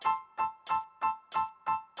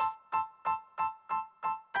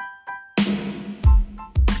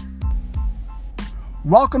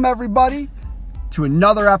Welcome everybody to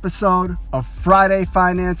another episode of Friday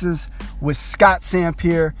Finances with Scott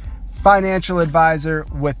Sampier, financial advisor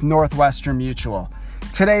with Northwestern Mutual.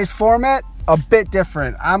 Today's format, a bit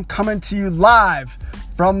different. I'm coming to you live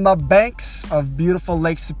from the banks of beautiful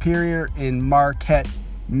Lake Superior in Marquette,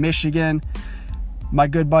 Michigan. My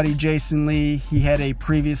good buddy Jason Lee, he had a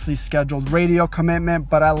previously scheduled radio commitment,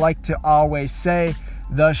 but I like to always say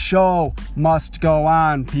the show must go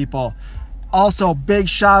on, people. Also, big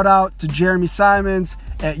shout out to Jeremy Simons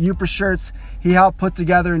at Uper Shirts. He helped put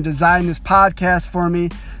together and design this podcast for me.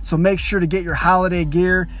 So make sure to get your holiday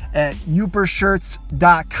gear at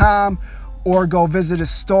upershirts.com or go visit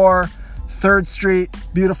his store, 3rd Street,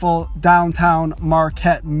 beautiful downtown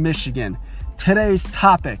Marquette, Michigan. Today's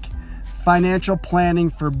topic, financial planning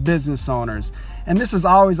for business owners. And this is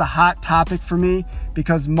always a hot topic for me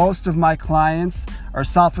because most of my clients are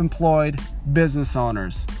self-employed business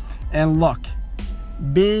owners. And look,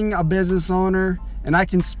 being a business owner, and I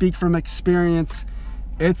can speak from experience,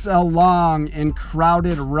 it's a long and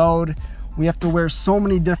crowded road. We have to wear so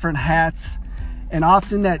many different hats, and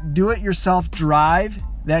often that do-it-yourself drive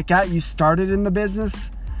that got you started in the business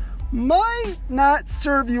might not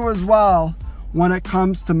serve you as well when it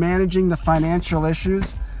comes to managing the financial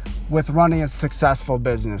issues with running a successful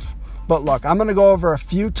business. But look, I'm going to go over a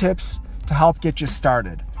few tips to help get you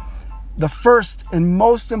started. The first and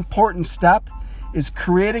most important step is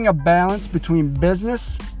creating a balance between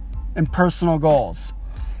business and personal goals.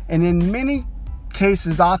 And in many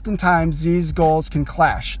cases, oftentimes these goals can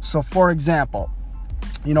clash. So for example,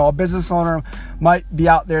 a business owner might be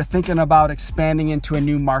out there thinking about expanding into a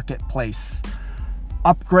new marketplace,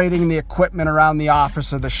 upgrading the equipment around the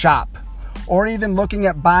office or the shop, or even looking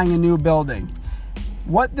at buying a new building.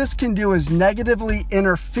 What this can do is negatively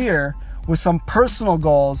interfere with some personal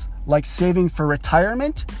goals like saving for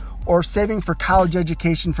retirement or saving for college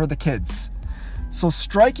education for the kids. So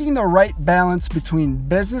striking the right balance between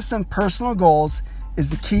business and personal goals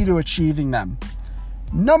is the key to achieving them.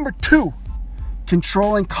 Number 2,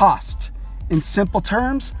 controlling cost. In simple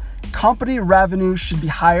terms, company revenue should be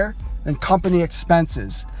higher than company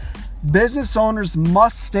expenses. Business owners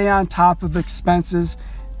must stay on top of expenses,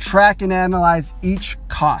 track and analyze each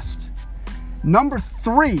cost. Number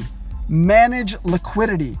 3, manage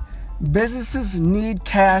liquidity. Businesses need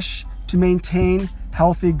cash to maintain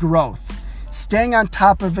healthy growth. Staying on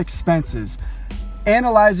top of expenses,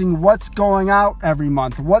 analyzing what's going out every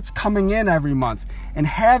month, what's coming in every month, and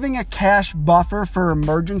having a cash buffer for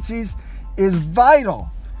emergencies is vital.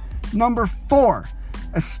 Number 4,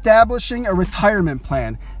 establishing a retirement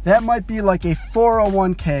plan. That might be like a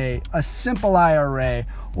 401k, a simple IRA,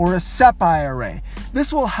 or a SEP IRA.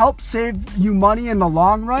 This will help save you money in the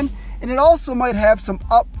long run, and it also might have some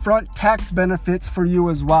upfront tax benefits for you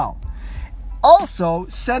as well. Also,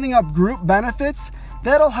 setting up group benefits,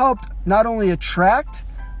 that'll help not only attract,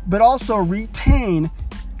 but also retain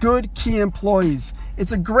good key employees.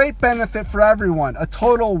 It's a great benefit for everyone, a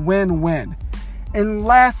total win-win. And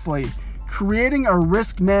lastly, creating a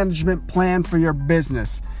risk management plan for your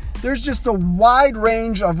business. There's just a wide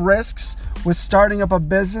range of risks with starting up a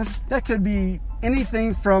business. That could be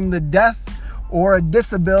anything from the death or a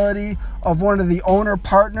disability of one of the owner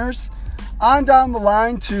partners, on down the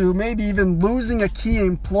line to maybe even losing a key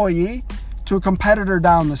employee to a competitor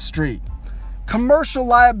down the street. Commercial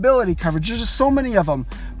liability coverage, there's just so many of them,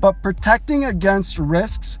 but protecting against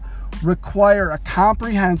risks require a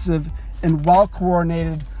comprehensive and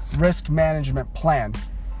well-coordinated risk management plan.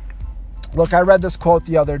 Look, I read this quote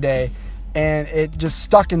the other day and it just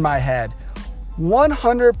stuck in my head.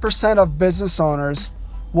 100% of business owners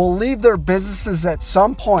will leave their businesses at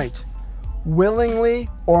some point, willingly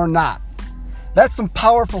or not. That's some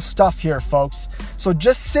powerful stuff here, folks. So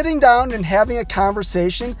just sitting down and having a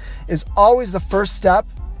conversation is always the first step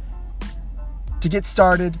to get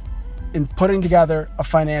started in putting together a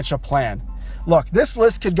financial plan. Look, this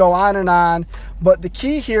list could go on, but the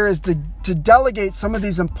key here is to delegate some of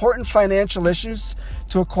these important financial issues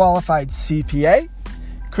to a qualified CPA,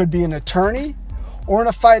 could be an attorney, or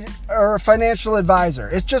a financial advisor.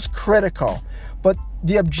 It's just critical. But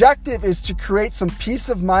the objective is to create some peace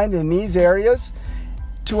of mind in these areas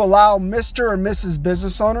to allow Mr. or Mrs.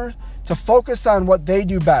 Business Owner to focus on what they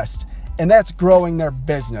do best, and that's growing their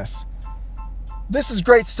business. This is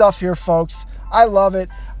great stuff here, folks. I love it.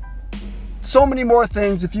 So many more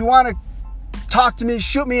things. If you want to talk to me,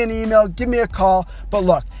 shoot me an email, give me a call. But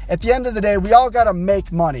look, at the end of the day, we all got to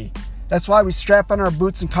make money. That's why we strap on our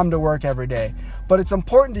boots and come to work every day. But it's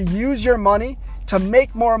important to use your money to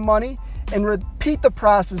make more money and repeat the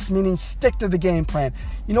process, meaning stick to the game plan.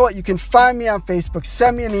 You know what? You can find me on Facebook.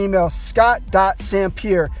 Send me an email,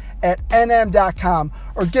 scott.sampier@nm.com,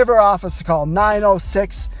 or give our office a call,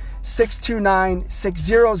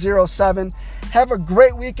 906-629-6007. Have a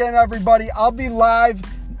great weekend, everybody. I'll be live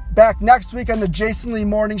back next week on the Jason Lee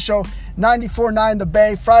Morning Show, 94.9 The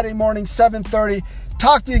Bay, Friday morning, 7:30.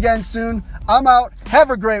 Talk to you again soon. I'm out. Have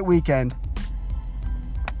a great weekend.